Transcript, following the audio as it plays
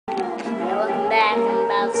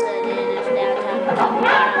else it is downtown Bikini.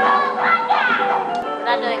 We're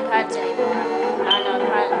not doing cards anymore. I don't know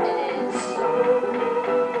what part it is.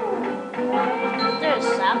 Is there a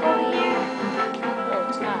sock over here? Oh,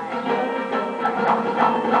 it's not.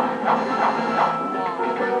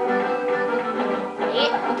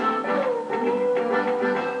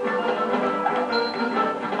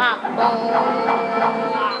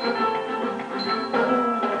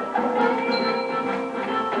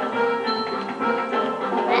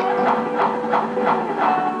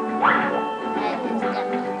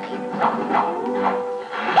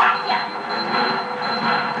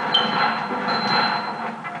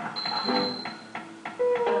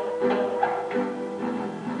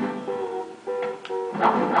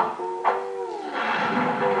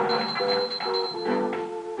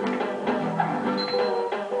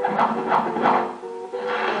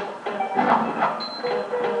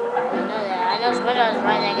 Windows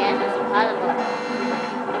running again is impossible.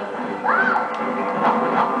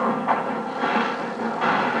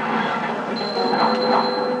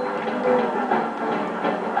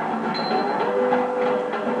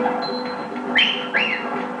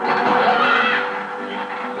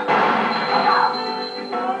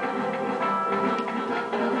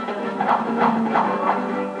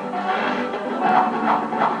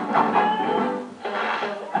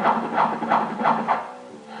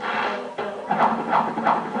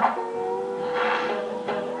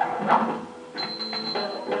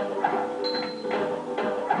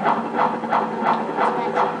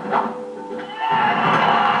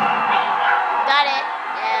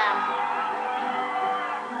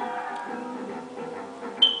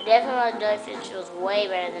 Definitely Dolphin was way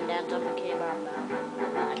better than Downtown Bikini Bottom though.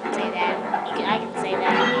 I can say that. I can say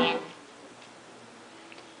that again.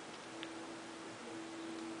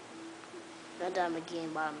 Downtown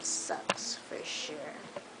Bikini Bottom sucks for sure.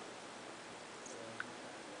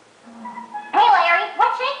 Hey Larry,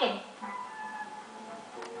 what's shaking?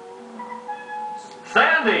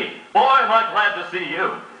 Sandy! Boy, am I glad to see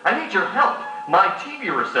you. I need your help. My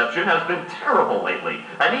TV reception has been terrible lately.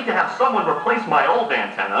 I need to have someone replace my old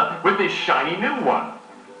antenna with this shiny new one.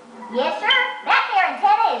 Yes, sir. That there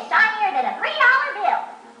antenna is shinier than a $3 bill.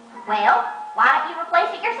 Well, why don't you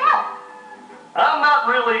replace it yourself? I'm not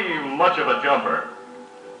really much of a jumper.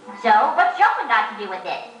 So, what's jumping got to do with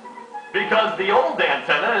it? Because the old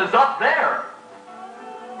antenna is up there.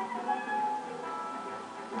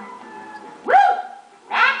 Woo!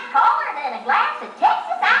 That's colder than a glass of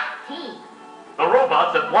Texas iced tea. The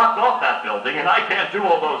robots have blocked off that building, and I can't do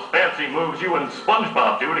all those fancy moves you and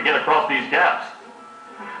SpongeBob do to get across these gaps.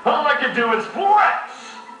 All I can do is flex.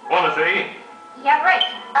 Wanna see? Yeah, right.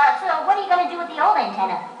 So what are you gonna do with the old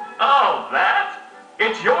antenna? Oh, that?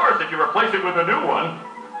 It's yours if you replace it with a new one.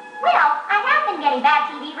 Well, I have been getting bad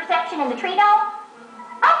TV reception in the tree dome.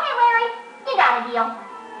 Okay, Larry, you got a deal.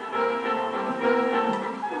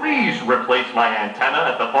 Please replace my antenna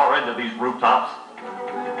at the far end of these rooftops.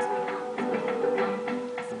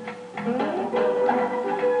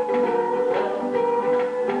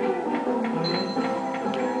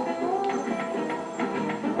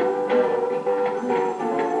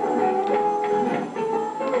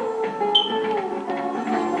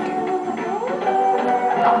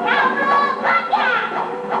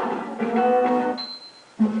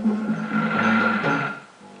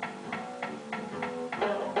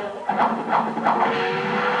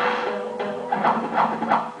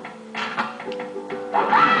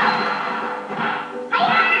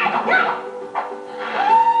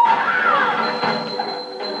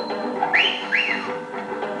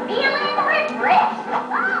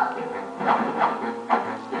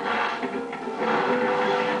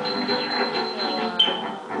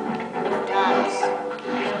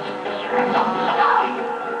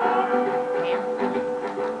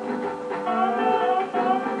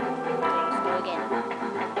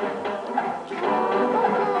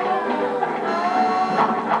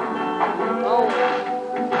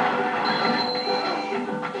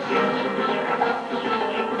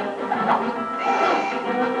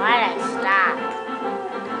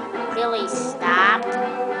 Really stopped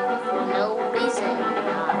for no reason.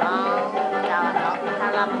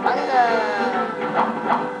 Calabunga.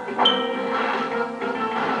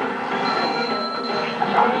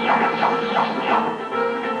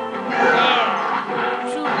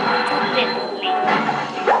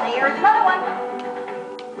 There's another one.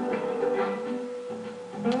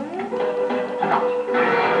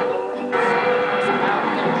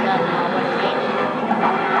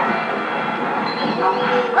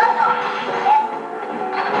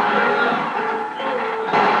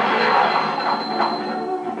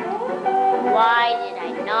 Why did I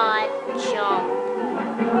not jump?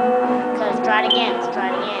 try it again. Let's try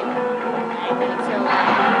it again. I really feel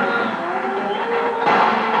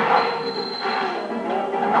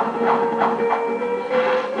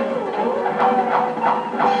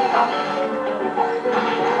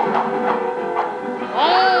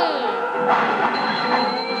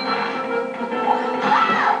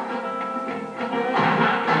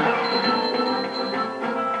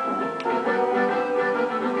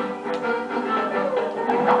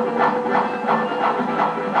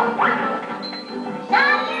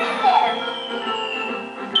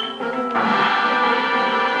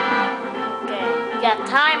got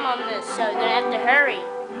time on this, so you're gonna have to hurry.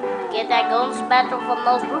 Get that golden spatula from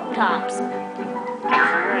those rooftops.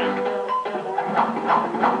 Great.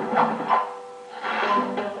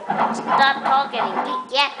 Stop talking and get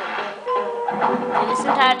yapping. And this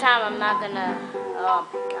entire time I'm not gonna